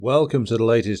Welcome to the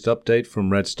latest update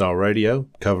from Red Star Radio,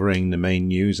 covering the main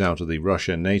news out of the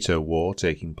Russia-NATO war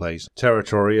taking place in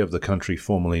territory of the country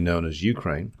formerly known as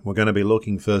Ukraine. We're going to be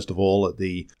looking first of all at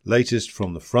the latest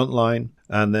from the front line,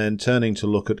 and then turning to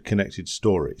look at connected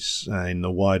stories in the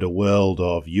wider world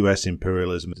of US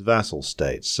imperialism and vassal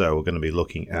states. So we're going to be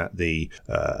looking at the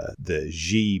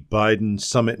Xi-Biden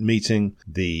summit meeting,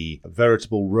 the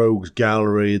veritable rogues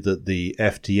gallery that the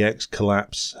FTX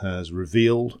collapse has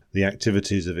revealed, the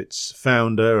activities of its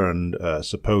founder and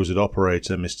supposed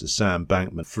operator, Mr. Sam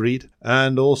Bankman-Fried,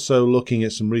 and also looking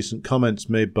at some recent comments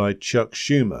made by Chuck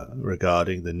Schumer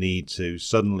regarding the need to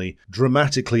suddenly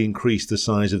dramatically increase the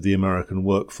size of the American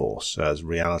workforce as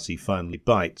reality finally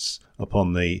bites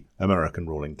upon the American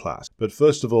ruling class. But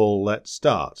first of all, let's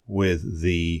start with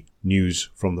the news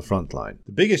from the front line.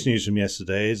 The biggest news from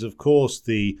yesterday is, of course,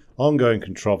 the ongoing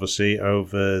controversy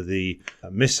over the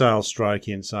missile strike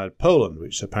inside Poland,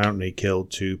 which apparently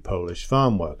killed 2 Polish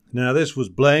farm workers. Now, this was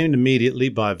blamed immediately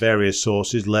by various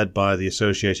sources led by the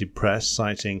Associated Press,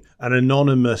 citing an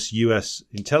anonymous US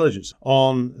intelligence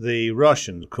on the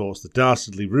Russians, of course, the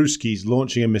dastardly Ruskies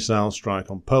launching a missile strike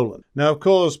on Poland. Now, of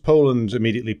course, Poland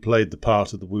immediately played the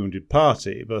part of the wounded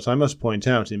party, but I must point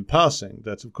out in passing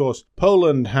that, of course,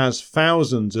 Poland has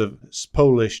thousands of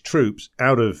Polish troops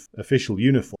out of official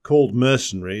uniform, called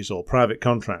mercenaries or private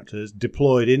contractors,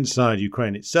 deployed inside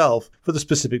Ukraine itself for the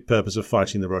specific purpose of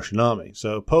fighting the Russian army.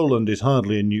 So Poland is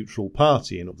hardly a neutral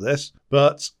party in all this,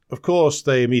 but of course,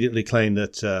 they immediately claimed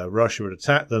that Russia had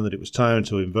attacked them, that it was time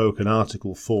to invoke an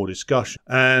Article 4 discussion.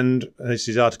 And this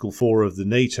is Article 4 of the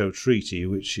NATO Treaty,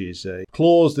 which is a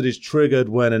clause that is triggered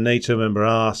when a NATO member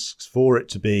asks for it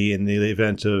to be in the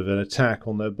event of an attack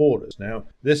on their borders. Now,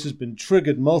 this has been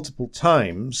triggered multiple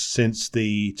times since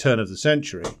the turn of the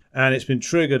century, and it's been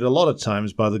triggered a lot of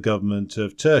times by the government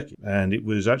of Turkey. And it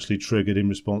was actually triggered in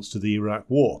response to the Iraq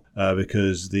War,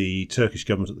 because the Turkish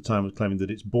government at the time was claiming that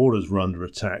its borders were under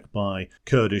attack by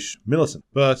Kurdish militants.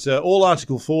 But all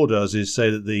Article 4 does is say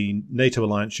that the NATO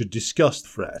alliance should discuss the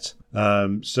threat.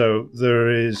 So there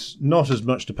is not as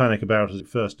much to panic about as it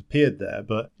first appeared there,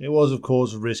 but it was, of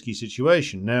course, a risky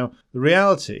situation. Now, the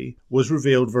reality was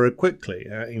revealed very quickly.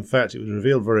 In fact, it was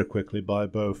revealed very quickly by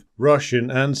both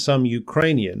Russian and some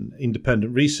Ukrainian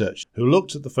independent researchers who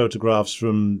looked at the photographs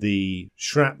from the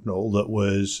shrapnel that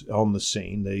was on the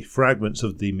scene, the fragments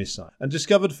of the missile, and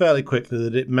discovered fairly quickly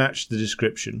that it matched the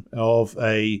description of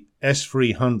a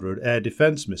S-300 air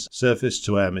defense missile,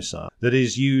 surface-to-air missile, that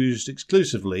is used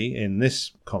exclusively in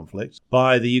this conflict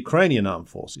by the Ukrainian armed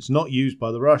forces. It's not used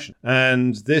by the Russians.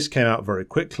 And this came out very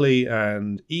quickly,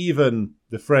 and even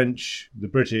the French, the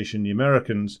British, and the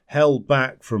Americans held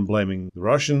back from blaming the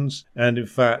Russians. And in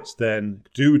fact, then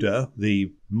Duda,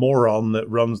 the moron that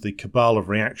runs the cabal of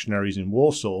reactionaries in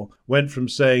Warsaw, went from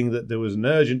saying that there was an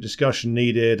urgent discussion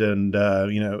needed and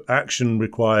action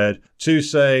required to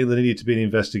saying there needed to be an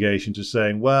investigation, to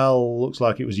saying, well, looks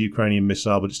like it was a Ukrainian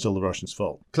missile, but it's still the Russians'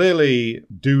 fault. Clearly,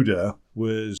 Duda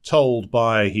was told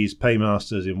by his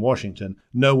paymasters in Washington,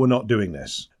 no, we're not doing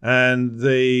this. And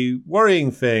the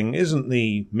worrying thing isn't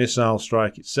the missile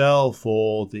strike itself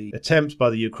or the attempts by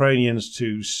the Ukrainians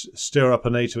to stir up a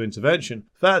NATO intervention.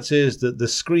 Fact is that the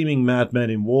screaming madmen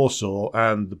in Warsaw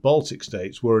and the Baltic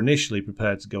states were initially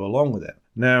prepared to go along with it.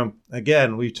 Now,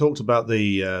 again, we've talked about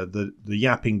the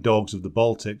yapping dogs of the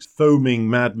Baltics, foaming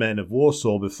madmen of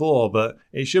Warsaw before, but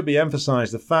it should be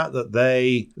emphasized the fact that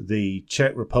they, the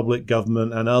Czech Republic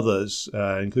government and others,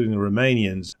 including the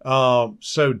Romanians, are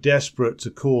so desperate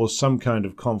to cause some kind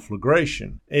of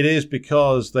conflagration. It is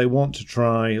because they want to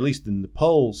try, at least in the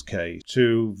Poles' case,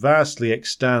 to vastly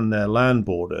extend their land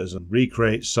borders and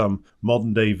recreate some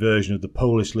modern-day version of the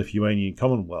Polish-Lithuanian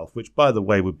Commonwealth, which, by the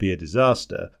way, would be a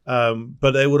disaster.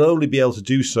 But they would only be able to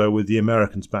do so with the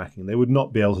Americans backing. They would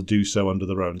not be able to do so under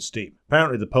their own steam.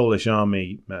 Apparently the Polish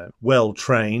army,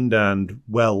 well-trained and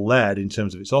well-led in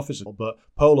terms of its officers, but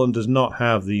Poland does not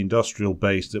have the industrial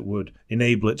base that would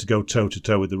enable it to go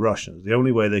toe-to-toe with the Russians. The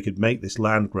only way they could make this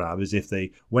land grab is if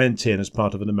they went in as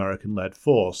part of an American-led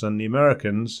force, and the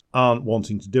Americans aren't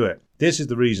wanting to do it. This is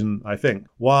the reason, I think,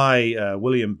 why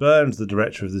William Burns, the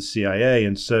director of the CIA,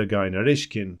 and Sergei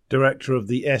Naryshkin, director of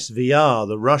the SVR,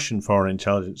 the Russian Foreign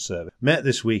Intelligence Service, met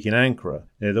this week in Ankara.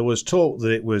 There was talk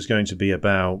that it was going to be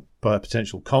about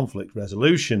potential conflict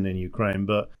resolution in Ukraine,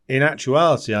 but in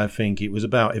actuality, I think it was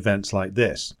about events like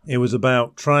this. It was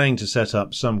about trying to set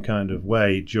up some kind of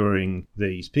way during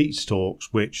these peace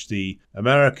talks which the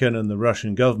American and the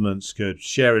Russian governments could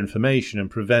share information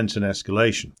and prevent an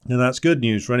escalation. And that's good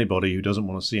news for anybody who doesn't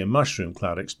want to see a mushroom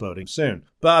cloud exploding soon.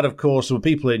 But, of course, there were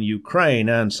people in Ukraine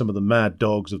and some of the mad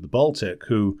dogs of the Baltic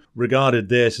who regarded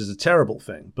this as a terrible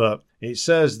thing. But it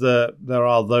says that there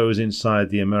are those inside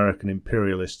the American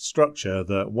imperialist structure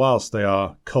that, whilst they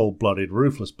are cold-blooded,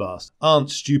 ruthless bastards, aren't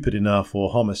stupid enough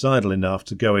or homicidal enough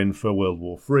to go in for World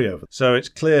War III over. So it's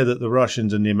clear that the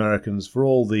Russians and the Americans, for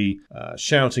all the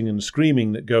shouting and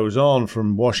screaming that goes on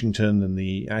from Washington and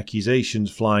the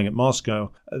accusations flying at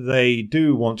Moscow, they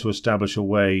do want to establish a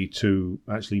way to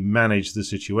actually manage the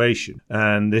situation.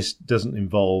 And this doesn't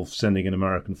involve sending an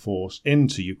American force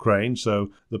into Ukraine,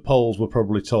 so the Poles were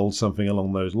probably told something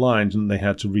along those lines and they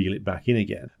had to reel it back in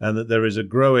again. And that there is a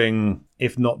growing,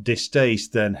 if not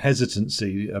distaste, then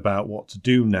hesitancy about what to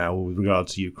do now with regard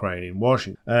to Ukraine in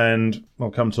Washington. And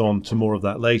I'll come on to more of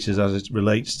that later as it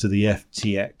relates to the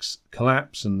FTX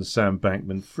collapse and the Sam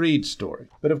Bankman-Fried story.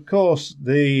 But of course,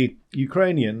 the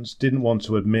Ukrainians didn't want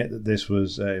to admit that this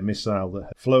was a missile that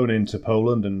had flown into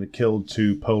Poland and killed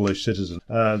 2 Polish citizens.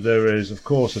 There is, of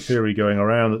course, a theory going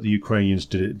around that the Ukrainians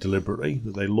did it deliberately,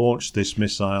 that they launched this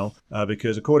missile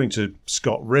because, according to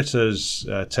Scott Ritter's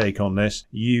take on this,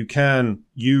 you can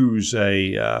use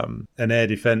an air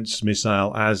defense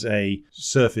missile as a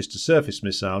surface-to-surface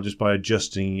missile just by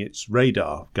adjusting its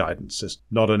radar guidance. It's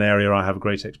not an area I have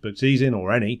great expertise in,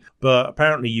 or any, but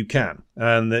apparently you can.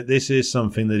 And that this is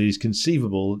something that is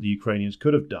conceivable that the Ukrainians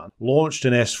could have done. Launched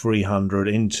an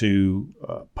S-300 into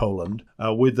Poland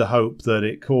with the hope that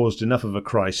it caused enough of a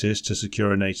crisis to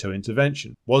secure a NATO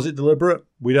intervention. Was it deliberate?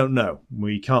 We don't know.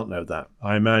 We can't know that.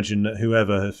 I imagine that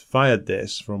whoever has fired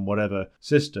this from whatever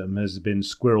system has been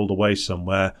squirreled away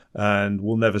somewhere and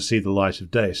will never see the light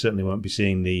of day. Certainly won't be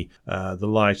seeing the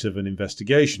light of an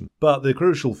investigation. But the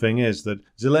crucial thing is that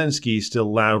Zelensky is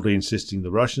still loudly insisting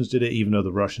the Russians did it, even though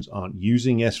the Russians aren't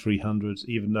using S-300s,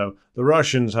 even though the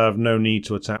Russians have no need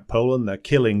to attack Poland. They're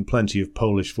killing plenty of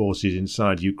Polish forces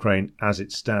inside Ukraine as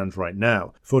it stands right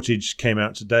now. Footage came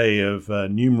out today of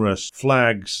numerous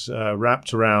flags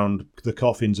wrapped around the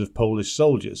coffins of Polish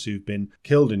soldiers who've been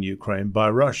killed in Ukraine by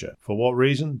Russia. For what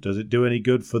reason? Does it do any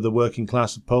good for the working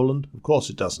class of Poland? Of course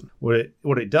it doesn't.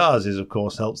 What it does is, of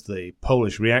course, helps the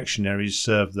Polish reactionaries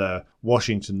serve their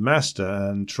Washington master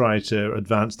and try to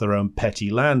advance their own petty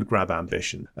land grab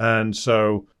ambition. And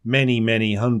so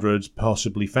many hundreds,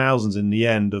 possibly thousands in the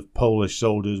end, of Polish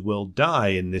soldiers will die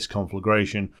in this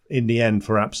conflagration, in the end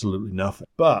for absolutely nothing.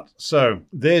 But, so,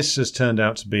 this has turned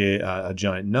out to be a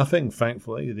giant nothing,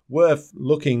 thankfully. Worth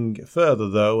looking further,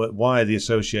 though, at why the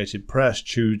Associated Press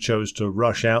chose to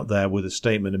rush out there with a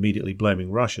statement immediately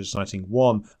blaming Russia, citing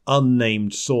one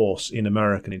unnamed source in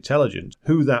American intelligence.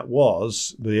 Who that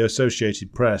was, the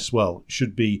Associated Press,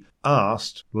 should be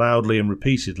asked loudly and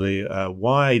repeatedly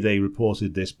why they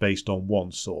reported this based on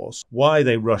one source, why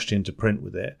they rushed into print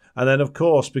with it, and then of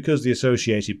course because the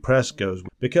Associated Press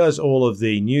because all of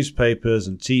the newspapers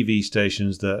and TV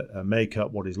stations that make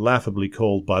up what is laughably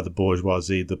called by the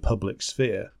bourgeoisie the public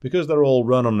sphere, because they're all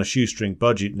run on a shoestring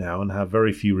budget now and have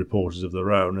very few reporters of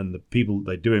their own, and the people that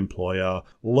they do employ are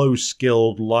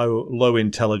low-skilled,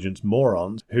 low-intelligence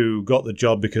morons who got the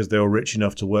job because they were rich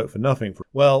enough to work for nothing.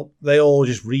 They all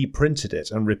just reprinted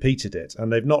it and repeated it,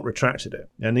 and they've not retracted it.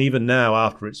 And even now,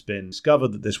 after it's been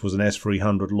discovered that this was an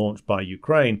S-300 launched by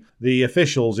Ukraine, the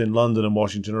officials in London and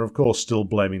Washington are of course still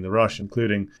blaming the Russians,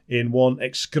 including in one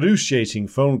excruciating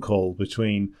phone call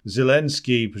between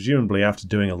Zelensky, presumably after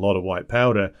doing a lot of white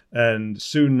powder, and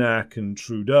Sunak and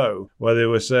Trudeau, where they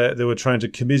were trying to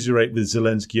commiserate with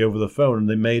Zelensky over the phone, and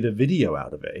they made a video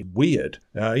out of it. Weird.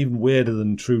 Even weirder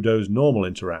than Trudeau's normal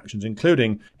interactions,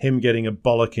 including him getting a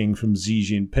bollocking from Xi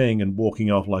Jinping and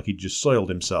walking off like he'd just soiled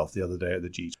himself the other day at the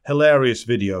G. Hilarious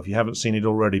video. If you haven't seen it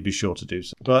already, be sure to do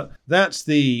so. But that's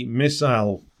the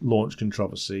missile launch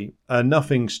controversy. A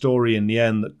nothing story in the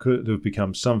end that could have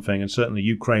become something, and certainly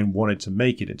Ukraine wanted to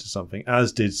make it into something,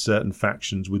 as did certain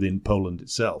factions within Poland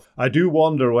itself. I do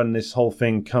wonder when this whole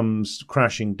thing comes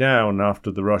crashing down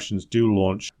after the Russians do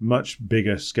launch much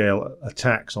bigger scale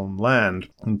attacks on land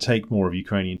and take more of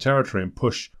Ukrainian territory and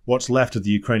push what's left of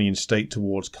the Ukrainian state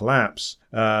towards collapse,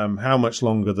 how much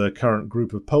longer the current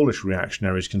group of Polish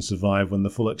reactionaries can survive when the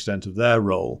full extent of their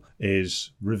role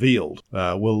is revealed.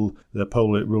 Will the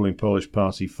ruling Polish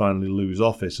party finally lose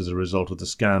office as a result of the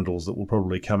scandals that will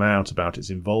probably come out about its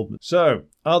involvement? So,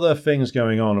 other things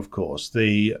going on, of course.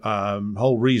 The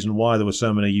whole reason why there were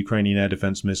so many Ukrainian air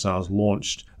defense missiles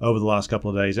launched over the last couple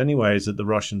of days anyway is that the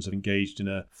Russians have engaged in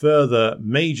a further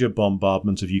major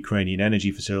bombardment of Ukrainian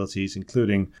energy facilities,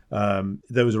 including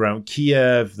those around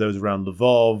Kiev, those around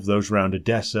Lvov, those around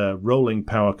Odessa, rolling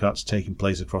power cuts taking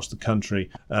place across the country,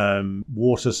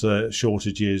 water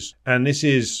shortages. And this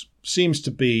seems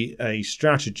to be a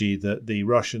strategy that the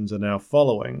Russians are now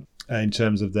following in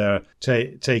terms of their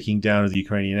taking down of the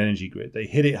Ukrainian energy grid. They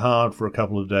hit it hard for a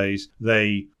couple of days.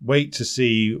 They wait to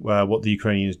see what the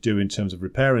Ukrainians do in terms of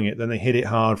repairing it. Then they hit it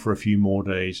hard for a few more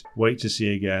days, wait to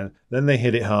see again. Then they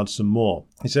hit it hard some more.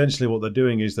 Essentially what they're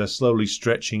doing is they're slowly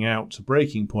stretching out to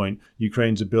breaking point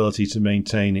Ukraine's ability to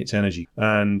maintain its energy.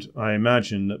 And I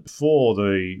imagine that before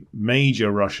the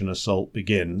major Russian assault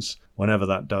begins, whenever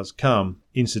that does come,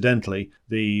 incidentally,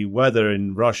 the weather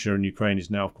in Russia and Ukraine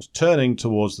is now, of course, turning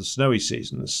towards the snowy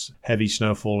season. There's heavy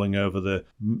snow falling over the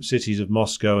cities of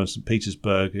Moscow and St.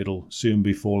 Petersburg. It'll soon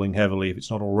be falling heavily, if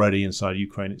it's not already, inside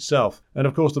Ukraine itself. And,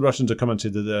 of course, the Russians have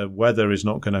commented that the weather is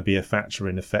not going to be a factor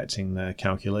in affecting their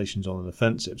calculations on an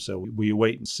offensive. So we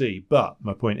wait and see. But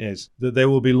my point is that they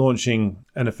will be launching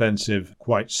an offensive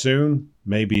quite soon,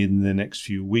 maybe in the next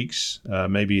few weeks,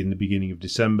 maybe in the beginning of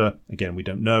December. Again, we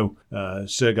don't know.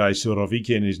 Sergei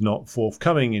Surovikin is not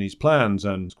forthcoming in his plans,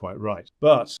 and quite right.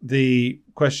 But the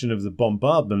question of the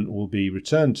bombardment will be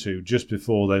returned to just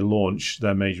before they launch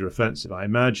their major offensive. I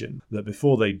imagine that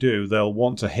before they do, they'll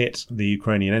want to hit the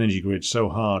Ukrainian energy grid so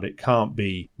hard it can't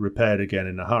be repaired again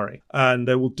in a hurry. And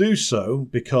they will do so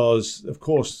because, of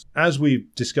course, as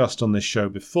we've discussed on this show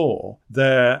before,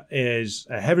 there is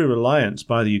a heavy reliance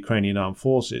by the Ukrainian armed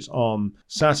forces on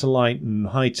satellite and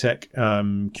high-tech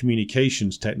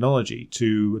communications technology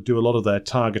to do a lot of their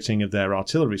targeting of their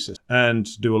artillery system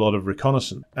and do a lot of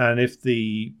reconnaissance. And if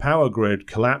the power grid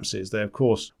collapses, they, of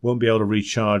course, won't be able to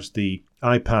recharge the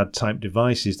iPad-type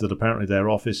devices that apparently their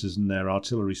officers and their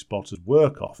artillery spotters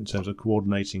work off in terms of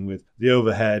coordinating with the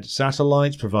overhead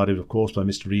satellites, provided, of course, by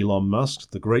Mr. Elon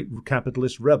Musk, the great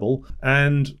capitalist rebel.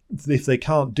 And if they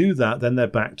can't do that, then they're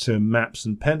back to maps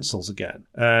and pencils again.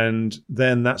 And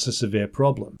then that's a severe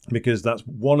problem, because that's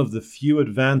one of the few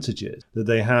advantages that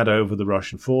they had over the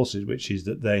Russian forces, which is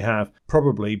that they have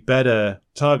probably better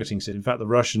targeting systems. In fact, the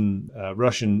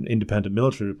Russian independent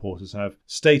military reporters have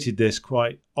stated this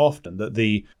quite often, that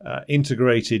the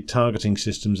integrated targeting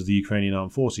systems of the Ukrainian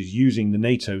armed forces using the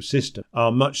NATO system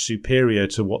are much superior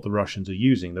to what the Russians are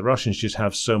using. The Russians just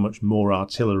have so much more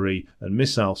artillery and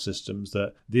missile systems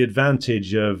that the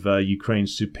advantage of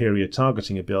Ukraine's superior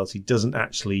targeting ability doesn't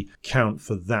actually count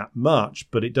for that much,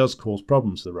 but it does cause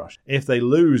problems to the Russians. If they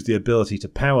lose the ability to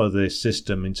power this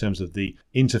system in terms of the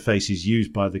interfaces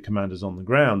used by the commanders on the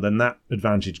ground, then that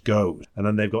advantage goes, and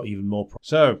then they've got even more problems.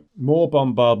 So, more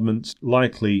bombardments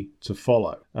likely to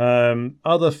follow.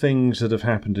 Other things that have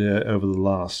happened over the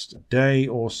last day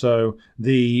or so,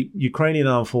 the Ukrainian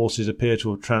armed forces appear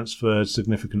to have transferred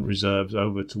significant reserves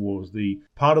over towards the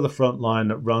part of the front line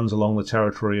that runs along the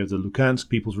territory of the Luhansk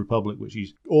People's Republic, which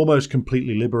is almost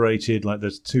completely liberated. Like,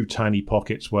 there's two tiny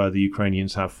pockets where the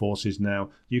Ukrainians have forces now.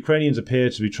 The Ukrainians appear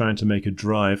to be trying to make a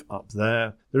drive up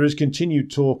there. There is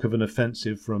continued talk of an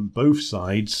offensive from both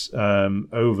sides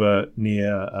over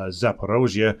near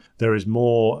Zaporozhye. There is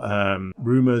more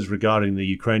rumours regarding the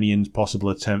Ukrainians' possible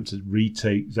attempt to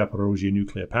retake Zaporozhye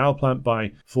nuclear power plant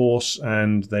by force,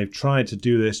 and they've tried to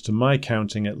do this, to my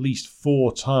counting, at least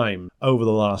 4 times over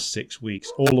the last 6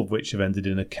 weeks, all of which have ended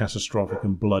in a catastrophic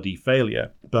and bloody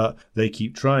failure. But they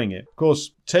keep trying it. Of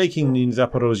course, taking the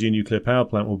Zaporozhye nuclear power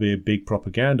plant will be a big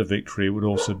propaganda victory. It would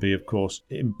also be, of course,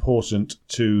 important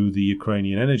to the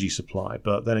Ukrainian energy supply.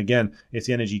 But then again, if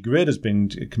the energy grid has been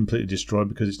completely destroyed,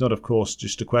 because it's not, of course,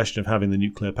 just a question of having the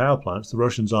nuclear power plants. The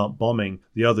Russians aren't bombing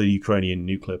the other Ukrainian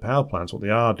nuclear power plants. What they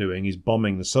are doing is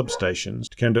bombing the substations,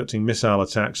 conducting missile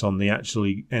attacks on the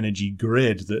actually energy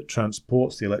grid that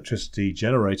transports the electricity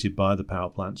generated by the power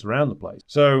plants around the place.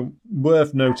 So,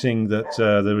 worth noting that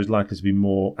there is likely to be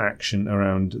more action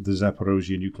around the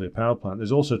Zaporozhye nuclear power plant.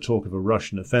 There's also talk of a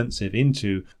Russian offensive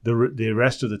into the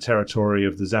rest of the territory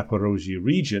of the Zaporozhye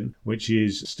region, which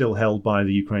is still held by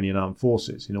the Ukrainian armed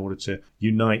forces, in order to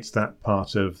unite that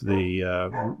part of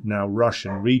the now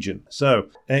Russian region. So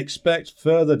expect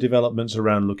further developments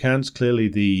around Luhansk. Clearly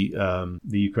the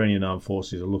Ukrainian armed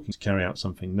forces are looking to carry out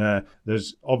something there.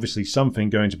 There's obviously something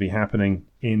going to be happening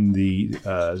in the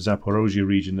Zaporozhye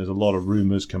region. There's a lot of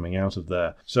rumours coming out of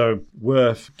there. So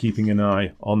worth keeping an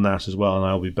eye on that as well, and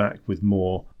I'll be back with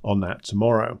more on that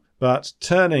tomorrow. But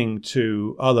turning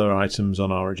to other items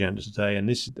on our agenda today,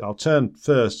 and I'll turn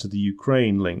first to the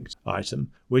Ukraine-linked item,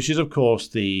 which is, of course,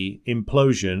 the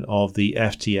implosion of the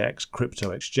FTX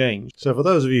crypto exchange. So for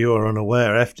those of you who are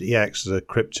unaware, FTX is a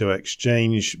crypto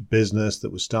exchange business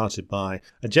that was started by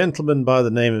a gentleman by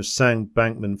the name of Sam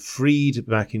Bankman-Fried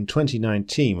back in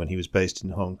 2019 when he was based in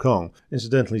Hong Kong.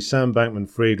 Incidentally, Sam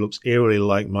Bankman-Fried looks eerily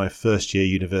like my first-year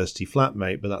university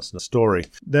flatmate, but that's another story.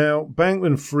 Now,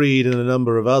 Bankman-Fried and a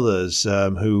number of others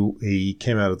who he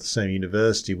came out of the same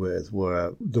university with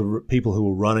were the people who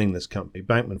were running this company,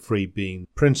 Bankman-Fried being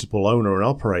principal owner and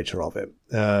operator of it.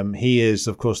 He is,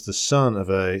 of course, the son of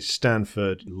a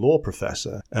Stanford law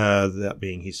professor, that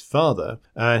being his father,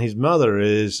 and his mother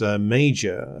is a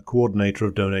major coordinator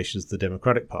of donations to the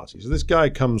Democratic Party. So this guy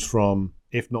comes from,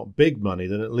 if not big money,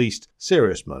 then at least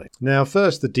serious money. Now,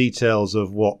 first, the details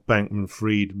of what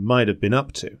Bankman-Fried might have been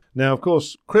up to. Now, of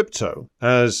course, crypto,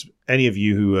 as any of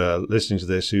you who are listening to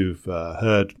this who've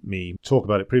heard me talk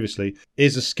about it previously,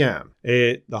 is a scam.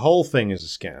 The whole thing is a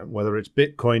scam, whether it's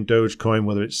Bitcoin, Dogecoin,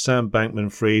 whether it's Sam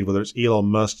Bankman-Fried, whether it's Elon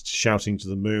Musk shouting to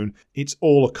the moon. It's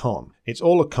all a con. It's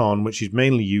all a con which is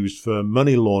mainly used for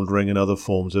money laundering and other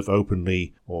forms of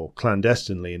openly, or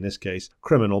clandestinely in this case,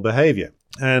 criminal behavior.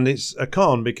 And it's a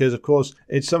con because, of course,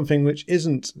 it's something which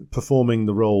isn't performing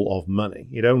the role of money.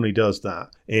 It only does that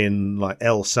in like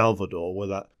El Salvador, where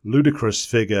that ludicrous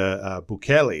figure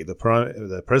Bukele,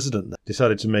 the president,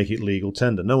 decided to make it legal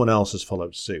tender. No one else has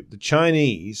followed suit. The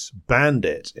Chinese banned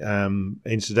it,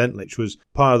 incidentally, which was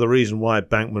part of the reason why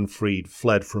Bankman-Fried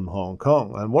fled from Hong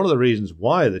Kong. And one of the reasons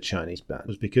why the Chinese banned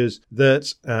was because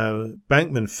that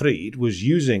Bankman-Fried was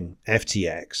using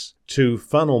FTX to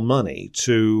funnel money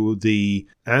to the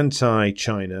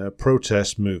anti-China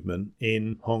protest movement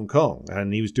in Hong Kong.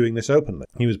 And he was doing this openly.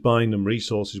 He was buying them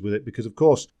resources with it because, of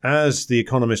course, as the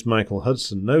economist Michael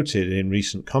Hudson noted in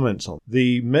recent comments on,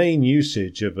 the main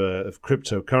usage of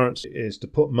cryptocurrency is to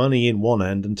put money in one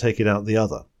end and take it out the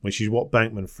other, which is what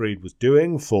Bankman-Fried was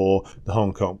doing for the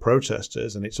Hong Kong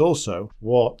protesters, and it's also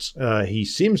what he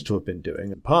seems to have been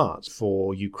doing in part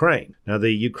for Ukraine. Now,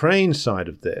 the Ukraine side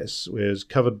of this was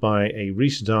covered by a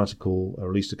recent article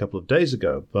released a couple of days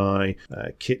ago by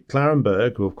Kit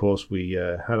Klarenberg, who, of course, we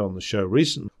had on the show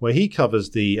recently, where he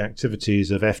covers the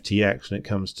activities of FTX when it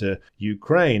comes to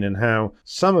Ukraine and how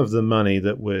some of the money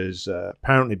that was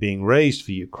apparently being raised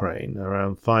for Ukraine,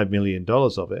 around $5 million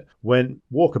of it, went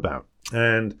walkabout.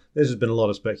 And there's been a lot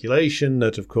of speculation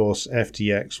that, of course,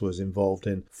 FTX was involved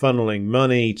in funneling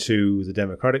money to the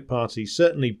Democratic Party.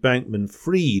 Certainly,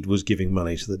 Bankman-Fried was giving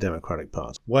money to the Democratic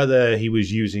Party. Whether he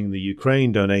was using the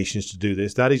Ukraine donations to do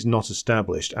this, that is not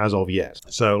established as of yet.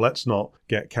 So let's not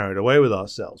get carried away with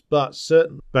ourselves. But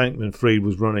certainly, Bankman-Fried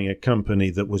was running a company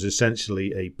that was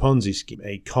essentially a Ponzi scheme,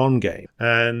 a con game.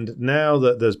 And now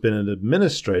that there's been an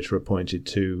administrator appointed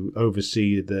to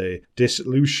oversee the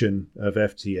dissolution of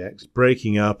FTX,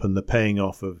 breaking up and the paying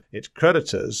off of its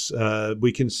creditors,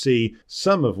 we can see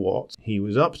some of what he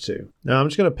was up to. Now, I'm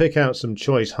just going to pick out some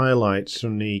choice highlights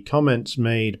from the comments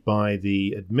made by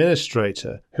the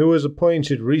administrator, who was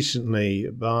appointed recently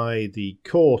by the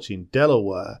court in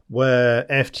Delaware, where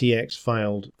FTX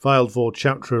filed for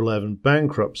Chapter 11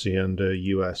 bankruptcy under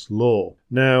U.S. law.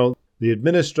 Now, the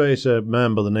administrator, a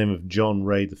man by the name of John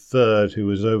Ray III, who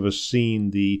has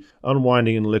overseen the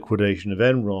unwinding and liquidation of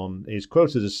Enron, is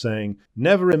quoted as saying,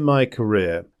 "Never in my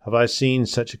career have I seen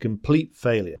such a complete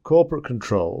failure of corporate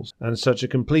controls and such a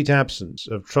complete absence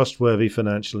of trustworthy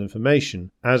financial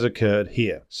information as occurred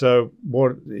here." So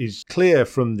what is clear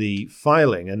from the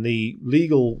filing, and the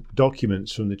legal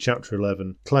documents from the Chapter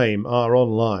 11 claim are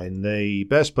online. The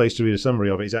best place to read a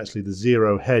summary of it is actually the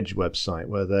Zero Hedge website,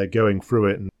 where they're going through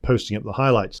it and posting up the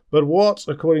highlights. But what,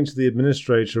 according to the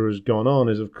administrator, has gone on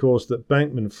is, of course, that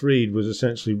Bankman-Fried was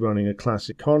essentially running a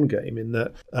classic con game in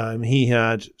that he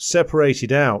had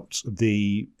separated out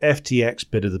the FTX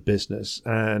bit of the business,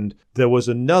 and there was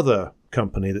another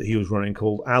company that he was running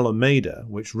called Alameda,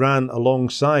 which ran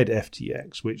alongside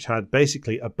FTX, which had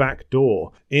basically a back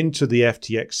door into the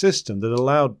FTX system that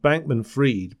allowed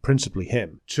Bankman-Fried, principally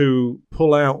him, to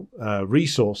pull out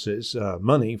resources,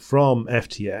 money from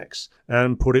FTX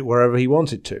and put it wherever he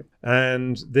wanted to.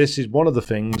 And this is one of the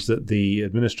things that the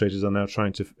administrators are now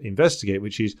trying to investigate,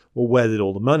 which is, well, where did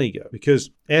all the money go? Because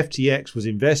FTX was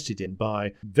invested in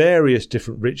by various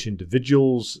different rich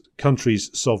individuals,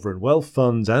 countries' sovereign wealth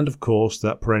funds, and of course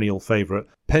that perennial favorite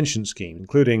pension schemes,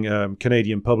 including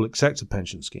Canadian public sector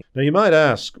pension schemes. Now, you might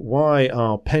ask, why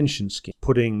are pension schemes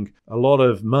putting a lot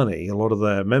of money, a lot of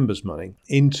their members' money,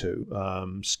 into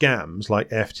scams like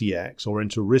FTX or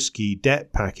into risky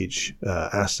debt package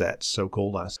assets,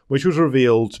 so-called assets, which was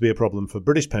revealed to be a problem for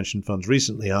British pension funds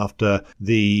recently after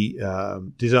the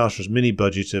disastrous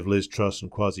mini-budget of Liz Truss and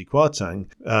Kwasi Kwarteng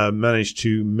managed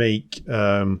to make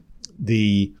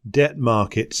the debt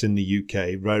markets in the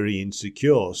UK very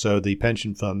insecure. So the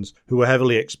pension funds who were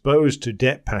heavily exposed to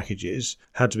debt packages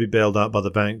had to be bailed out by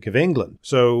the Bank of England.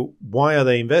 So why are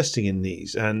they investing in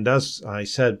these? And as I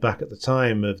said back at the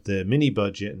time of the mini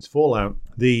budget and its fallout,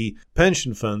 the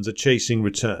pension funds are chasing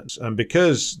returns. And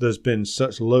because there's been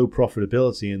such low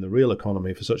profitability in the real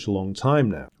economy for such a long time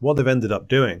now, what they've ended up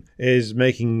doing is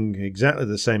making exactly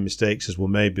the same mistakes as were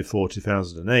made before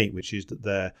 2008, which is that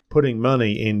they're putting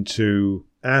money into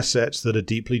assets that are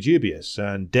deeply dubious,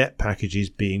 and debt packages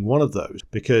being one of those,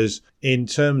 because in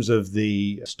terms of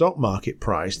the stock market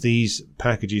price, these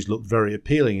packages looked very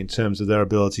appealing in terms of their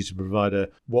ability to provide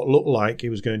what looked like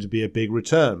it was going to be a big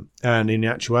return. And in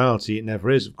actuality, it never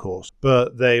is, of course.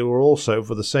 But they were also,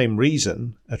 for the same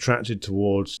reason, attracted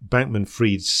towards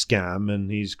Bankman-Fried's scam and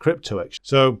his crypto exchange.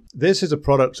 So this is a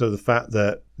product of the fact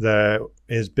that there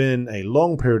has been a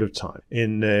long period of time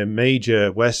in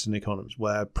major Western economies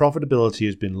where profitability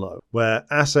has been low, where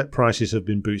asset prices have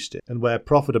been boosted, and where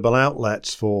profitable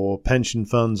outlets for pension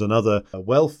funds and other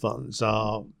wealth funds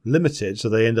are limited, so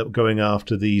they end up going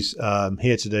after these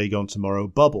here today, gone tomorrow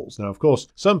bubbles. Now, of course,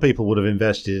 some people would have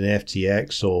invested in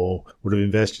FTX or would have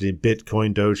invested in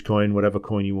Bitcoin, Dogecoin, whatever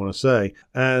coin you want to say,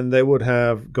 and they would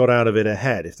have got out of it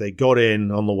ahead. If they got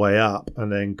in on the way up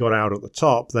and then got out at the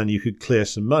top, then you could clear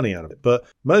some money out of it. But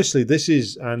mostly this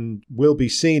is and will be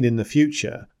seen in the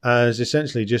future as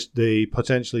essentially just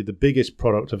potentially the biggest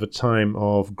product of a time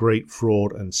of great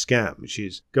fraud and scam, which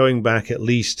is going back at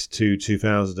least to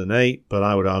 2008, but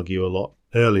I would argue a lot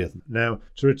earlier. Now,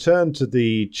 to return to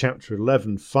the Chapter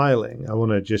 11 filing, I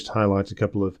want to just highlight a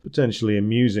couple of potentially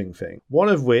amusing things. One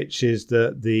of which is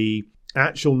that the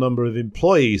actual number of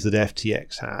employees that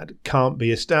FTX had can't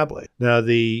be established. Now,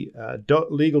 the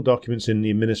legal documents in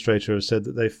the administrator have said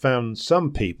that they found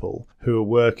some people who are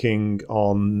working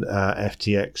on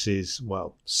FTX's,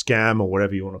 scam or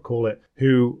whatever you want to call it,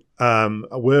 who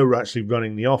were actually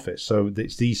running the office. So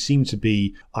these seem to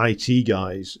be IT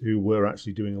guys who were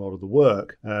actually doing a lot of the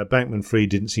work. Bankman-Fried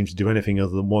didn't seem to do anything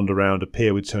other than wander around,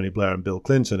 appear with Tony Blair and Bill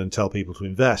Clinton and tell people to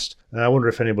invest. I wonder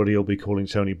if anybody will be calling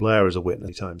Tony Blair as a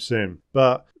witness anytime soon.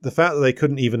 But the fact that they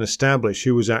couldn't even establish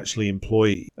who was actually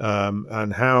employee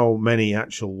and how many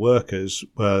actual workers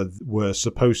were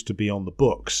supposed to be on the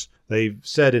books. They've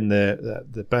said in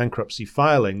the bankruptcy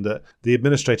filing that the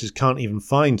administrators can't even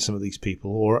find some of these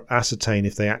people or ascertain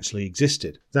if they actually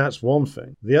existed. That's one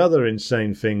thing. The other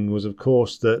insane thing was, of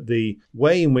course, that the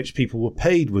way in which people were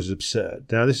paid was absurd.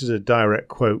 Now, this is a direct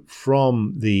quote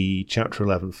from the Chapter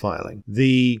 11 filing.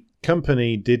 The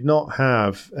company did not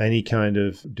have any kind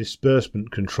of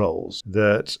disbursement controls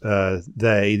that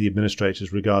the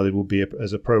administrators, regarded would be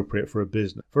as appropriate for a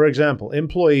business. For example,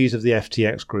 employees of the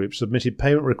FTX group submitted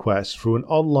payment requests through an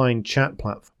online chat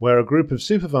platform where a group of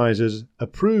supervisors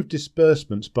approved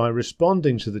disbursements by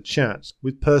responding to the chats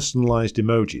with personalized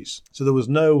emojis. So there was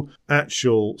no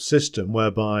actual system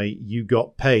whereby you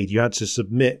got paid. You had to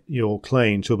submit your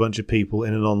claim to a bunch of people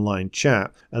in an online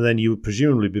chat, and then you would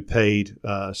presumably be paid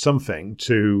something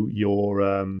to your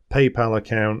PayPal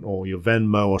account or your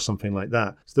Venmo or something like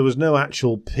that. So there was no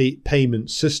actual payment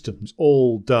systems,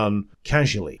 all done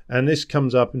casually. And this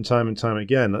comes up in time and time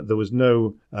again, that there was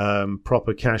no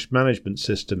proper cash management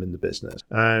system in the business.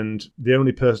 And the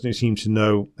only person who seemed to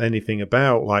know anything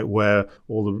about where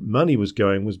all the money was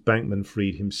going was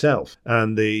Bankman-Fried himself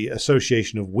and the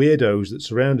association of weirdos that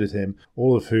surrounded him,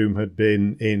 all of whom had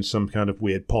been in some kind of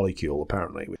weird polycule,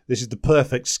 apparently. This is the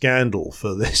perfect scandal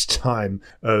for this time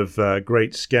of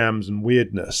great scams and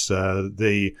weirdness.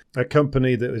 A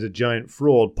company that was a giant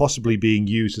fraud, possibly being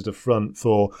used as a front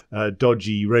for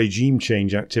dodgy regime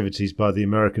change activities by the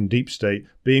American deep state,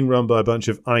 being run by a bunch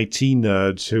of IT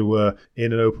nerds who were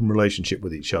in an open relationship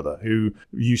with each other, who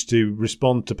used to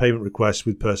respond to payment requests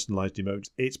with personalized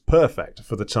emojis. It's perfect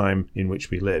for the time in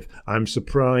which we live. I'm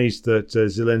surprised that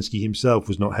Zelensky himself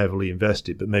was not heavily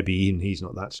invested, but maybe he's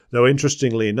not that. Though,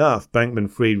 interestingly enough,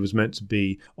 Bankman-Fried was meant to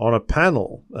be on a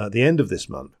panel at the end of this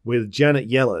month with Janet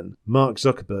Yellen, Mark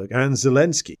Zuckerberg, and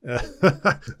Zelensky.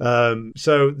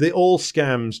 So all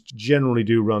scams generally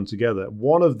do run together.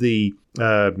 One of the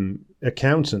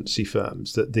accountancy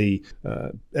firms that the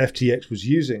FTX was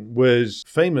using was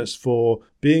famous for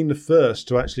being the first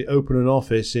to actually open an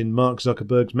office in Mark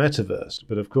Zuckerberg's metaverse.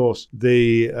 But of course,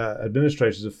 the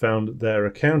administrators have found that their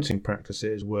accounting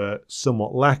practices were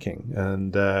somewhat lacking,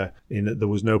 and in that there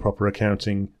was no proper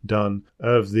accounting done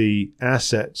of the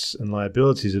assets and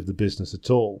liabilities of the business at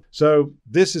all. So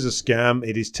this is a scam.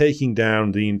 It is taking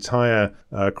down the entire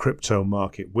crypto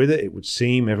market with it. It would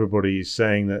seem everybody is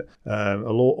saying that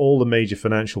all the major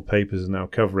financial papers are now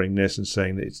covering this and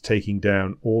saying that it's taking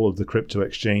down all of the crypto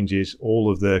exchanges.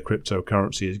 All of their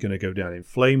cryptocurrency is going to go down in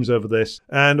flames over this.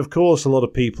 And of course, a lot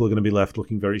of people are going to be left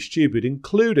looking very stupid,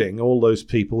 including all those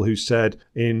people who said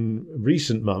in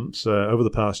recent months, over the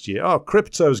past year,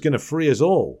 crypto is going to free us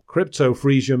all. Crypto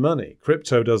frees your money.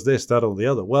 Crypto does this, that, or the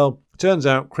other. Well, turns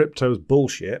out crypto's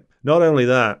bullshit. Not only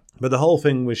that, but the whole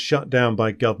thing was shut down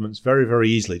by governments very, very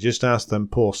easily. Just ask them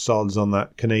poor sods on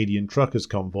that Canadian truckers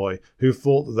convoy who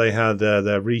thought that they had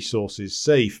their resources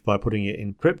safe by putting it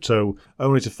in crypto,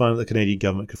 only to find that the Canadian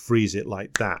government could freeze it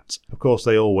like that. Of course,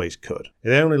 they always could.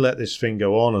 They only let this thing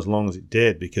go on as long as it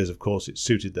did because, of course, it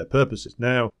suited their purposes.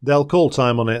 Now, they'll call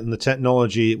time on it, and the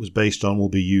technology it was based on will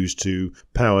be used to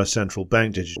power central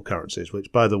bank digital currencies,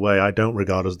 which, by the way, I don't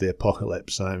regard as the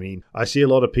apocalypse. I mean, I see a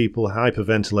lot of people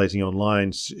hyperventilating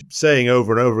online, saying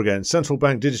over and over again, central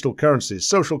bank digital currencies,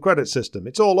 social credit system,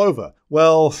 it's all over.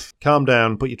 Well, calm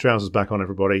down, put your trousers back on,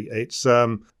 everybody. It's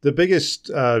the biggest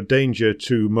danger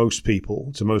to most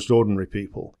people, to most ordinary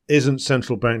people, isn't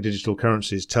central bank digital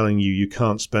currencies telling you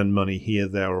can't spend money here,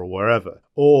 there, or wherever,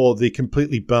 or the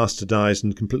completely bastardized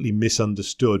and completely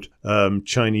misunderstood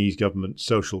Chinese government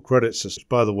social credit system.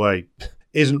 By the way,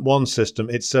 isn't one system,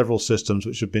 it's several systems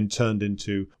which have been turned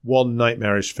into one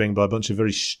nightmarish thing by a bunch of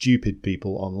very stupid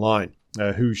people online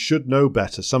who should know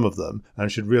better, some of them, and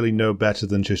should really know better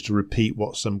than just to repeat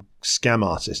what some scam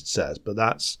artist says. But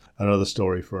that's another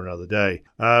story for another day.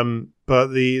 But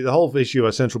the whole issue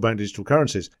of central bank digital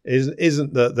currencies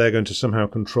isn't that they're going to somehow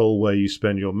control where you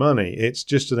spend your money. It's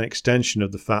just an extension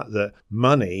of the fact that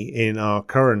money in our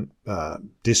current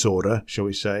disorder, shall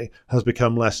we say, has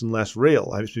become less and less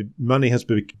real. Money has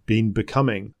been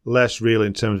becoming less real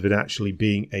in terms of it actually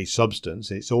being a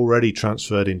substance. It's already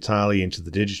transferred entirely into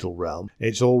the digital realm.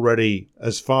 It's already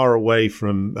as far away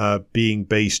from being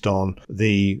based on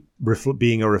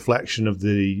being a reflection of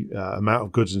the amount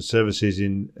of goods and services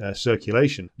in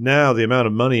circulation. Now, the amount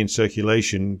of money in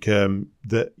circulation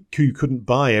that you couldn't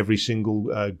buy every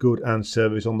single good and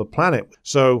service on the planet.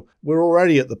 So we're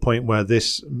already at the point where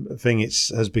this thing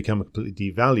has become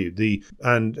completely devalued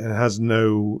and has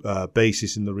no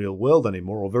basis in the real world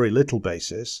anymore, or very little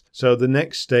basis. So the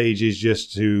next stage is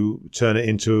just to turn it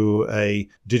into a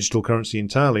digital currency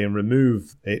entirely and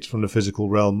remove it from the physical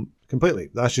realm completely.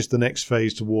 That's just the next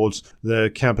phase towards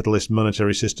the capitalist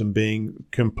monetary system being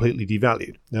completely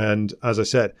devalued. And as I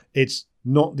said, it's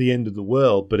not the end of the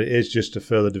world, but it is just a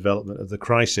further development of the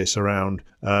crisis around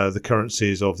the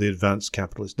currencies of the advanced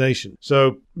capitalist nation.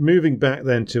 So moving back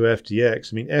then to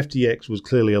FTX, I mean, FTX was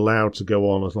clearly allowed to go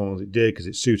on as long as it did because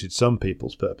it suited some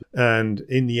people's purpose. And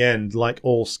in the end, like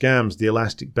all scams, the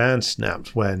elastic band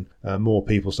snapped when more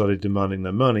people started demanding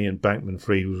their money, and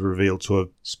Bankman-Fried was revealed to have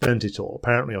spent it all,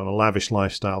 apparently on a lavish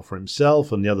lifestyle for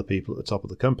himself and the other people at the top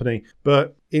of the company.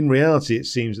 But in reality, it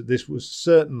seems that this was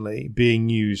certainly being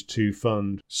used to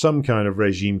fund some kind of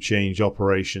regime change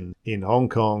operation in Hong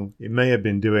Kong. It may have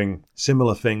been doing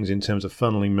similar things in terms of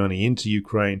funneling money into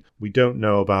Ukraine. We don't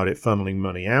know about it funneling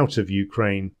money out of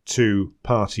Ukraine to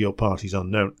party or parties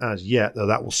unknown as yet, though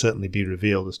that will certainly be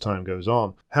revealed as time goes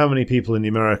on. How many people in the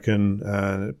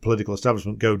American political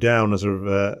establishment go down as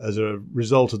a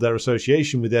result of their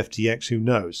association with FTX? Who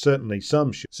knows? Certainly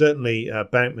some should. Certainly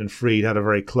Bankman-Fried had a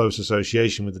very close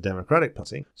association with the Democratic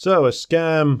Party. So a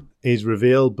scam is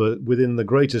revealed, but within the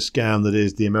greater scam that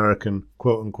is the American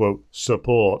quote-unquote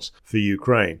support for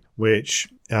Ukraine, which,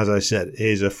 as I said,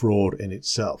 is a fraud in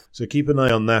itself. So keep an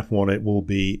eye on that one. It will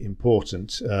be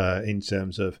important in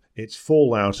terms of its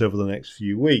fallout over the next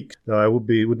few weeks. I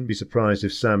wouldn't be surprised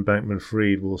if Sam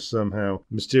Bankman-Fried will somehow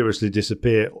mysteriously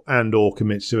disappear and or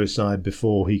commit suicide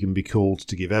before he can be called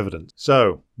to give evidence.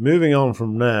 So moving on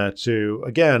from there to,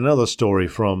 again, another story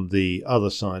from the other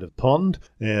side of the pond.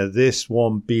 This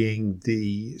one being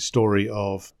the story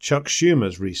of Chuck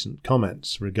Schumer's recent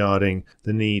comments regarding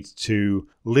the need to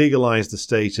legalize the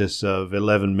status of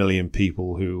 11 million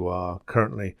people who are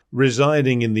currently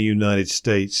residing in the United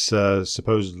States,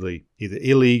 supposedly either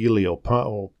illegally or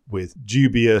with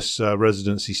dubious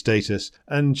residency status.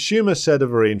 And Schumer said a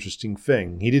very interesting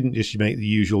thing. He didn't just make the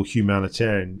usual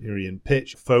humanitarian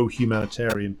pitch, faux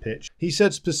humanitarian pitch. He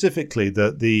said specifically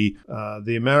that the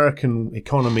American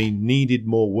economy needed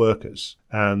more workers.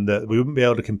 and that we wouldn't be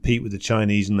able to compete with the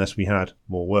Chinese unless we had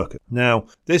more workers. Now,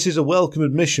 this is a welcome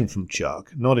admission from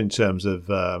Chuck, not in terms of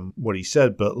what he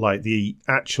said, but like the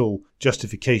actual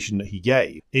justification that he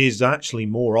gave is actually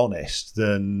more honest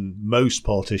than most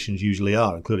politicians usually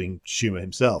are, including Schumer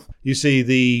himself. You see,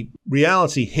 the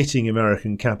reality hitting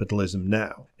American capitalism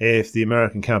now, if the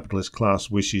American capitalist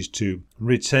class wishes to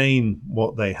retain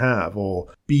what they have or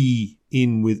be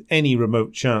in with any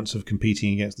remote chance of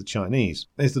competing against the Chinese,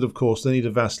 is that, of course, they need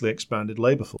a vastly expanded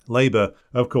labour force. Labour,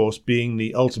 of course, being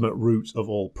the ultimate root of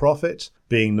all profit,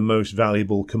 being the most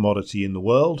valuable commodity in the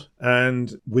world,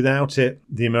 and without it,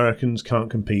 the Americans can't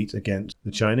compete against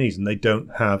the Chinese, and they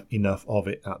don't have enough of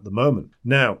it at the moment.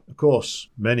 Now, of course,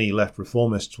 many left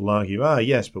reformists will argue,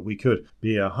 yes, but we could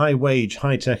be a high-wage,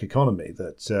 high-tech economy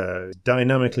that's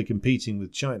dynamically competing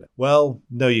with China. Well,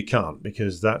 no, you can't,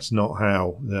 because that's not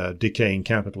how decaying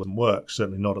capitalism works,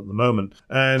 certainly not at the moment.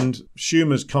 And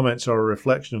Schumer's comments are a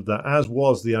reflection of that, as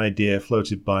was the idea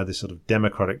floated by the sort of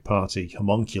Democratic Party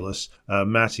homunculus,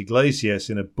 Matt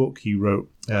Yglesias, in a book he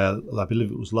wrote, I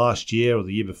believe it was last year or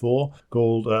the year before,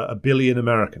 called A Billion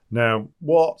Americans. Now,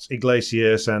 what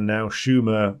Yglesias and now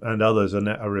Schumer and others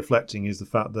are reflecting is the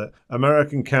fact that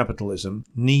American capitalism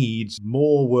needs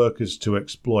more workers to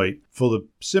exploit for the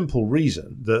simple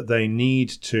reason that they need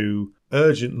to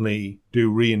urgently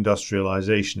do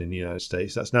reindustrialization in the United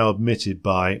States. That's now admitted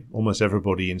by almost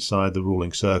everybody inside the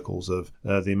ruling circles of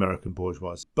the American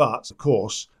bourgeoisie. But, of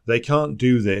course, they can't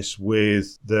do this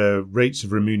with the rates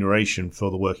of remuneration for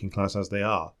the working class as they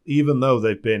are. Even though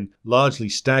they've been largely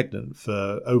stagnant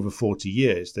for over 40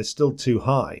 years, they're still too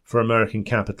high for American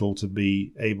capital to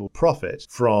be able to profit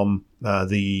from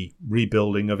the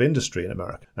rebuilding of industry in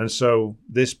America. And so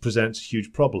this presents a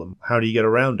huge problem. How do you get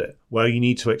around it? Well, you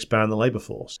need to expand the labor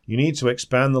force. You need to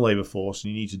expand the labor force,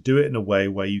 and you need to do it in a way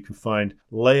where you can find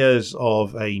layers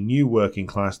of a new working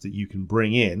class that you can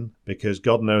bring in, because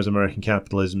God knows American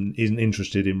capitalism isn't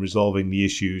interested in resolving the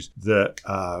issues that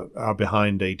are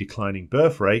behind a declining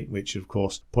birth rate, which of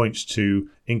course points to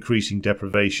increasing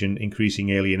deprivation, increasing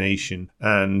alienation,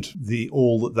 and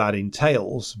all that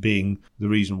entails being the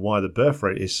reason why the birth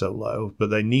rate is so low. But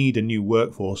they need a new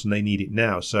workforce, and they need it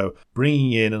now. So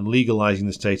bringing in and legalizing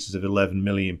the status of 11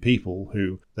 million people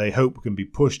who they hope can be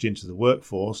pushed into the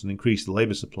workforce and increase the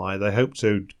labor supply, they hope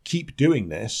to keep doing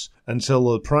this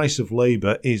until the price of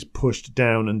labor is pushed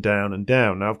down and down and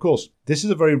down. Now, of course, this is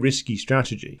a very risky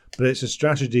strategy, but it's a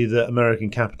strategy that American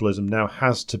capitalism now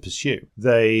has to pursue.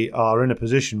 They are in a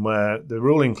position where the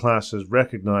ruling class has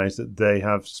recognized that they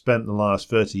have spent the last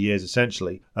 30 years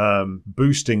essentially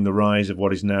boosting the rise of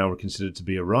what is now considered to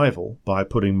be a rival by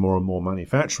putting more and more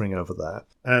manufacturing over there.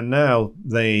 And now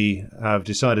they have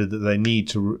decided that they need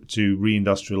to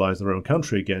reindustrialize their own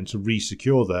country again to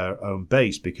re-secure their own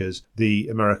base, because the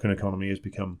American economy has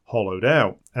become hollowed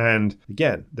out. And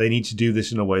again, they need to do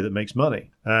this in a way that makes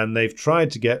money. And they've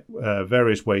tried to get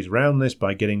various ways around this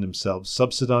by getting themselves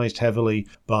subsidized heavily,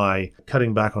 by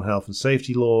cutting back on health and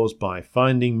safety laws, by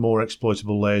finding more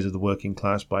exploitable layers of the working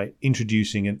class, by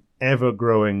introducing an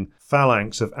ever-growing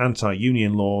phalanx of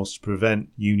anti-union laws to prevent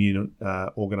union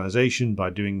organization, by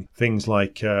doing things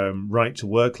like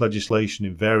right-to-work legislation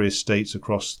in various states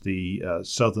across the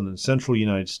southern and central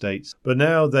United States. But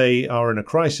now they are in a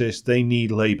crisis. They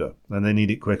need labor, and they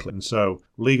need it quickly. And so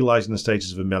legalizing the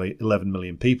status of 11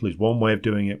 million people is one way of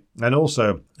doing it. And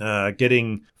also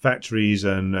getting factories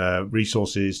and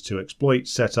resources to exploit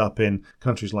set up in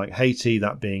countries like Haiti,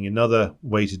 that being another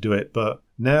way to do it. But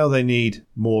now they need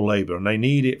more labor, and they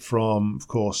need it from, of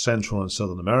course, Central and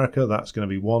Southern America. That's going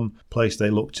to be one place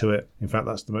they look to it. In fact,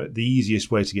 that's the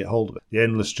easiest way to get hold of it. The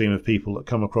endless stream of people that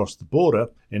come across the border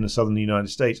in the southern United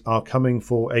States are coming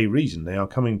for a reason. They are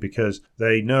coming because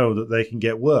they know that they can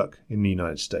get work in the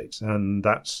United States, and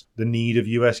that's the need of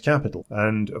US capital.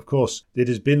 And, of course, it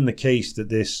has been the case that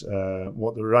this,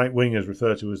 what the right-wingers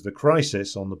refer to as the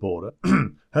crisis on the border,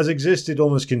 has existed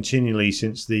almost continually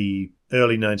since the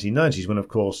early 1990s, when, of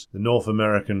course, the North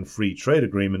American Free Trade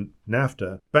Agreement,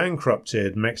 NAFTA,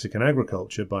 bankrupted Mexican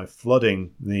agriculture by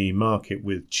flooding the market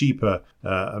with cheaper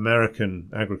American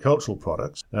agricultural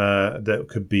products that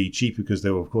could be cheaper because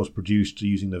they were, of course, produced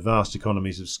using the vast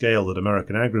economies of scale that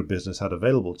American agribusiness had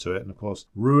available to it, and, of course,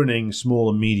 ruining small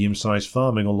and medium-sized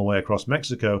farming all the way across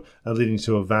Mexico and leading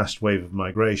to a vast wave of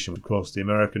migration. Of course, the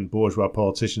American bourgeois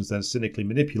politicians then cynically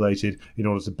manipulated in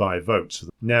order to buy votes.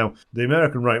 Now, the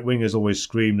American right-wingers always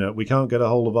scream that we can't get a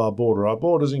hold of our border. Our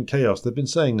border's in chaos. They've been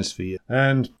saying this for years.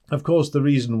 And Of course, the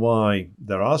reason why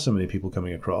there are so many people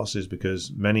coming across is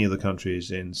because many of the countries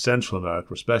in Central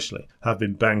America especially have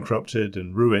been bankrupted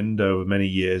and ruined over many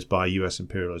years by US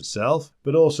imperialism itself,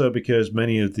 but also because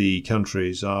many of the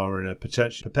countries are in a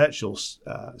perpetual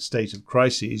state of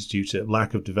crises due to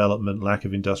lack of development, lack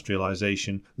of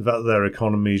industrialization, the fact that their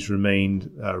economies remained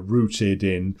rooted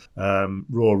in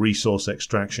raw resource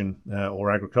extraction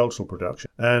or agricultural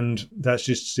production. And that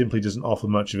just simply doesn't offer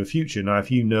much of a future. Now, if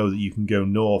you know that you can go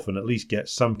north and at least get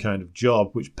some kind of job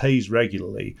which pays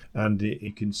regularly and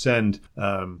it can send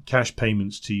cash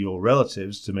payments to your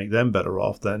relatives to make them better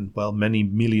off, then, well, many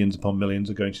millions upon millions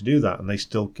are going to do that, and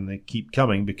they keep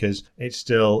coming because it's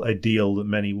still a deal that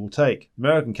many will take.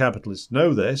 American capitalists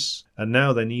know this, and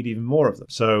now they need even more of them.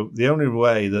 So the only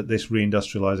way that this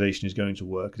reindustrialization is going to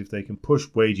work is if they can push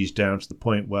wages down to the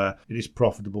point where it is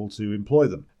profitable to employ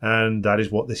them. And that is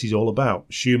what this is all about.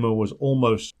 Schumer was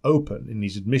almost open in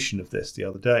his admission of this the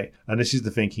other day. And this is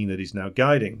the thinking that is now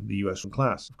guiding the US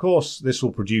class. Of course, this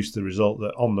will produce the result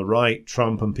that on the right,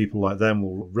 Trump and people like them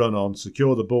will run on,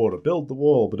 secure the border, build the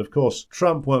wall. But of course,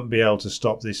 Trump won't be able to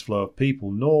stop this flow of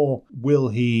people, nor will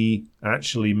he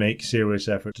actually make serious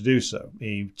effort to do so.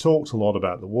 He talked a lot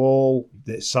about the wall,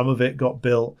 that some of it got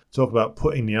built, talk about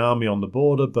putting the army on the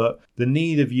border, but the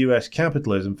need of US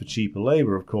capitalism for cheaper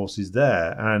labor, of course, is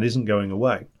there and isn't going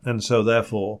away. And so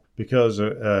therefore, because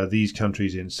these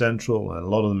countries in Central and a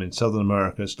lot of them in Southern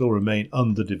America still remain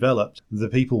underdeveloped, the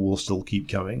people will still keep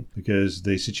coming because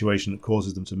the situation that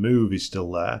causes them to move is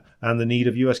still there, and the need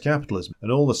of US capitalism.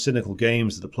 And all the cynical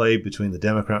games that are played between the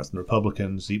Democrats and the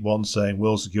Republicans, one saying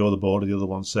we'll secure the border, the other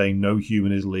one saying no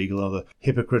human is legal, other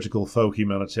hypocritical folk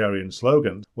humanitarian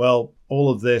slogans. Well, all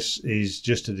of this is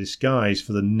just a disguise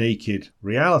for the naked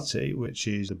reality, which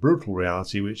is the brutal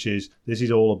reality, which is this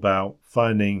is all about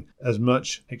finding as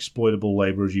much exploitable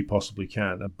labor as you possibly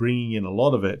can and bringing in a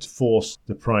lot of it to force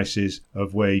the prices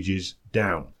of wages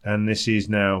down. And this is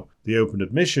now the open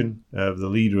admission of the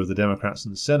leader of the Democrats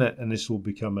in the Senate, and this will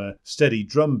become a steady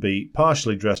drumbeat,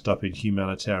 partially dressed up in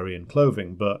humanitarian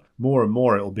clothing, but more and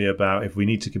more it will be about if we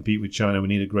need to compete with China, we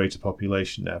need a greater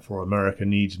population, therefore America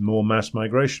needs more mass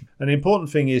migration. And the important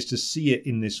thing is to see it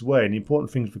in this way, and the important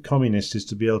thing for communists is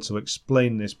to be able to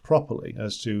explain this properly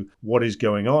as to what is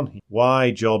going on here,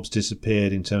 why jobs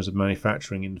disappeared in terms of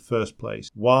manufacturing in the first place,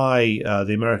 why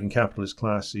the American capitalist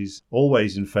class is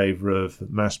always in favor of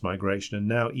mass migration, and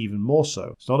now even more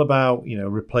so. It's not about,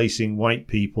 replacing white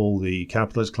people. The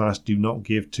capitalist class do not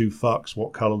give two fucks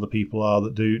what color the people are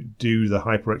that do the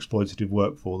hyper-exploitative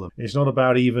work for them. It's not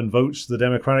about even votes to the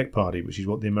Democratic Party, which is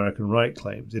what the American right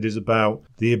claims. It is about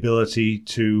the ability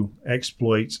to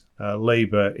exploit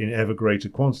labor in ever greater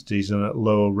quantities and at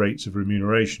lower rates of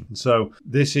remuneration. So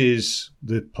this is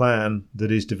the plan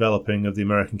that is developing of the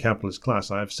American capitalist class.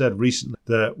 I have said recently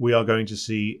that we are going to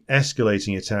see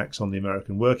escalating attacks on the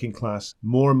American working class,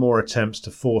 more and more attempts to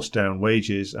force down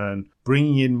wages, and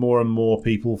bringing in more and more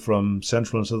people from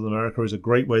Central and Southern America is a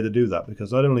great way to do that,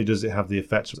 because not only does it have the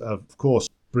effects of course,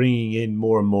 bringing in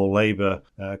more and more labor,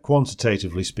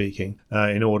 quantitatively speaking,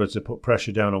 in order to put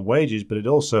pressure down on wages, but it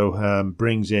also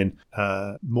brings in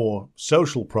more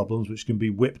social problems which can be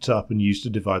whipped up and used to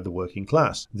divide the working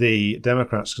class. The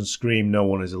Democrats can scream no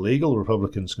one is illegal,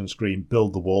 Republicans can scream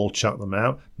build the wall, chuck them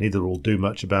out. Neither will do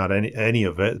much about any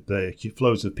of it. The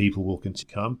flows of people will continue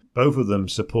to come. Both of them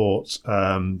support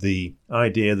the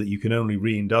idea that you can only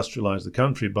reindustrialize the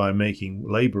country by making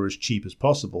labor as cheap as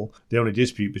possible. The only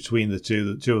dispute between the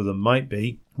two of them might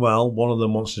be, well, one of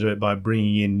them wants to do it by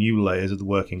bringing in new layers of the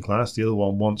working class. The other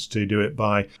one wants to do it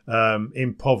by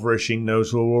impoverishing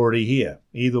those who are already here.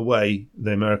 Either way,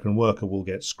 the American worker will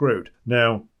get screwed.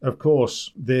 Now, of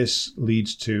course, this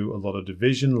leads to a lot of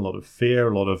division, a lot of fear,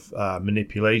 a lot of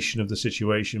manipulation of the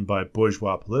situation by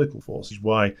bourgeois political forces,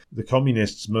 why the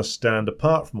communists must stand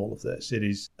apart from all of this. It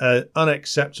is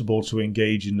unacceptable to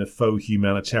engage in the faux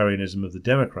humanitarianism of the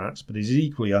Democrats, but it is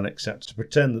equally unacceptable to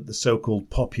pretend that the so-called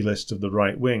populists of the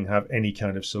right wing have any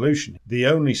kind of solution. The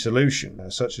only solution,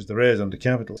 such as there is under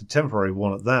capitalism, a temporary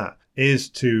one at that, is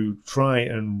to try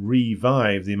and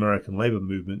revive the American labor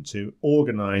movement to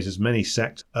organize as many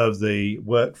sectors of the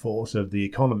workforce, of the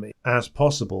economy, as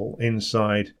possible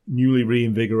inside newly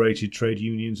reinvigorated trade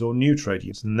unions or new trade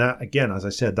unions. And that, again, as I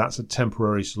said, that's a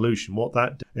temporary solution. What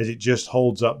that does is it just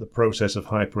holds up the process of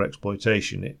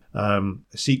hyper-exploitation. It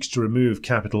seeks to remove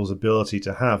capital's ability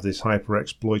to have this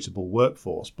hyper-exploitable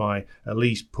workforce by at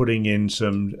least putting in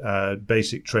some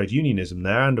basic trade unionism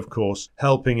there, and, of course,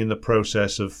 helping in the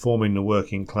process of forming transforming the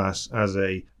working class as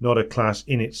not a class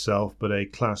in itself, but a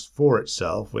class for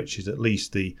itself, which is at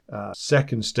least the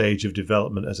second stage of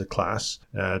development as a class,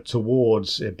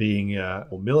 towards it being a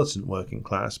militant working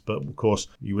class. But of course,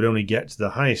 you would only get to the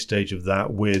highest stage of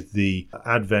that with the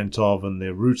advent of and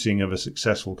the rooting of a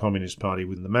successful Communist Party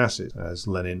within the masses, as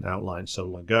Lenin outlined so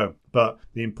long ago. But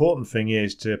the important thing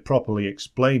is to properly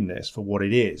explain this for what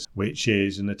it is, which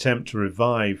is an attempt to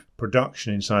revive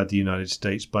production inside the United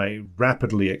States by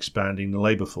rapidly expanding the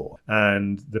labor force.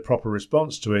 And the proper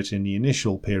response to it in the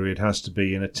initial period has to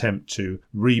be an attempt to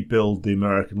rebuild the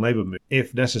American labor movement,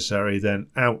 if necessary, then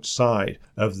outside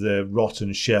of the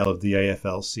rotten shell of the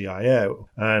AFL-CIO.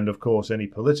 And of course, any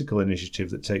political initiative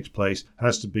that takes place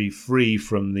has to be free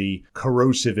from the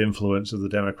corrosive influence of the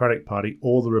Democratic Party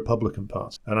or the Republican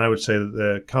Party. And I would say that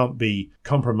there can't be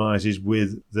compromises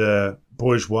with the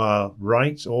bourgeois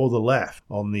right or the left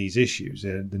on these issues.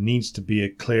 There needs to be a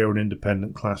clear and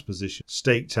independent class position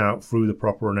staked out through the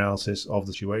proper analysis of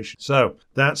the situation. So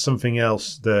that's something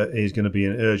else that is going to be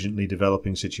an urgently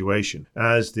developing situation.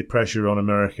 As the pressure on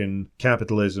American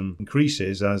capitalism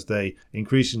increases, as they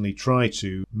increasingly try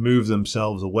to move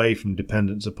themselves away from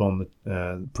dependence upon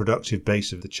the productive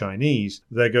base of the Chinese,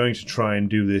 they're going to try and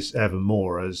do this ever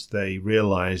more as they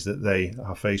realize that they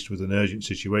are faced with an urgent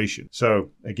situation.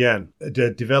 So again, a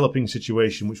developing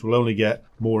situation which will only get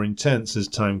more intense as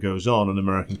time goes on and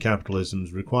American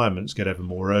capitalism's requirements get ever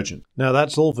more urgent. Now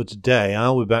that's all for today.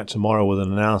 I'll be back tomorrow with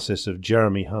an analysis of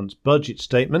Jeremy Hunt's budget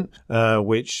statement,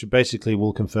 which basically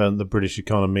will confirm the British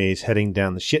economy is heading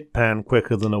down the shit pan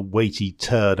quicker than a weighty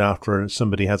turd after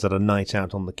somebody has had a night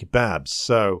out on the kebabs.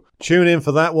 So tune in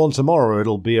for that one tomorrow.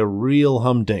 It'll be a real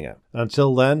humdinger.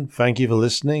 Until then, thank you for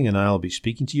listening, and I'll be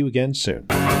speaking to you again soon.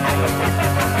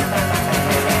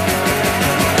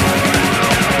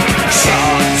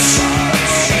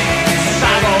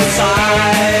 Battles